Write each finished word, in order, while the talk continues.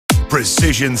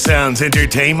Precision Sounds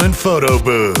Entertainment Photo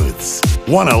Booths.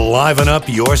 Want to liven up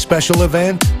your special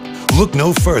event? Look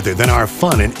no further than our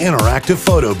fun and interactive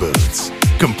photo booths,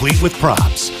 complete with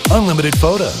props, unlimited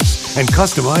photos, and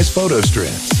customized photo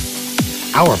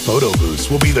strips. Our photo booths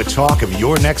will be the talk of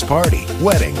your next party,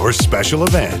 wedding, or special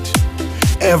event.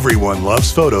 Everyone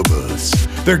loves photo booths.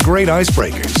 They're great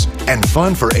icebreakers and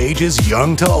fun for ages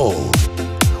young to old.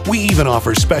 We even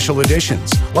offer special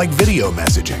editions like video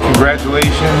messaging.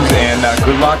 Congratulations and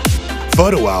good luck.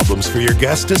 Photo albums for your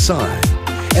guests to sign,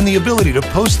 and the ability to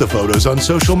post the photos on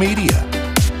social media.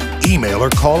 Email or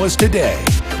call us today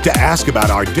to ask about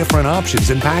our different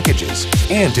options and packages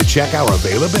and to check our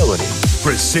availability.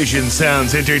 Precision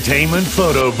Sounds Entertainment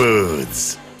Photo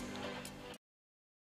Booths.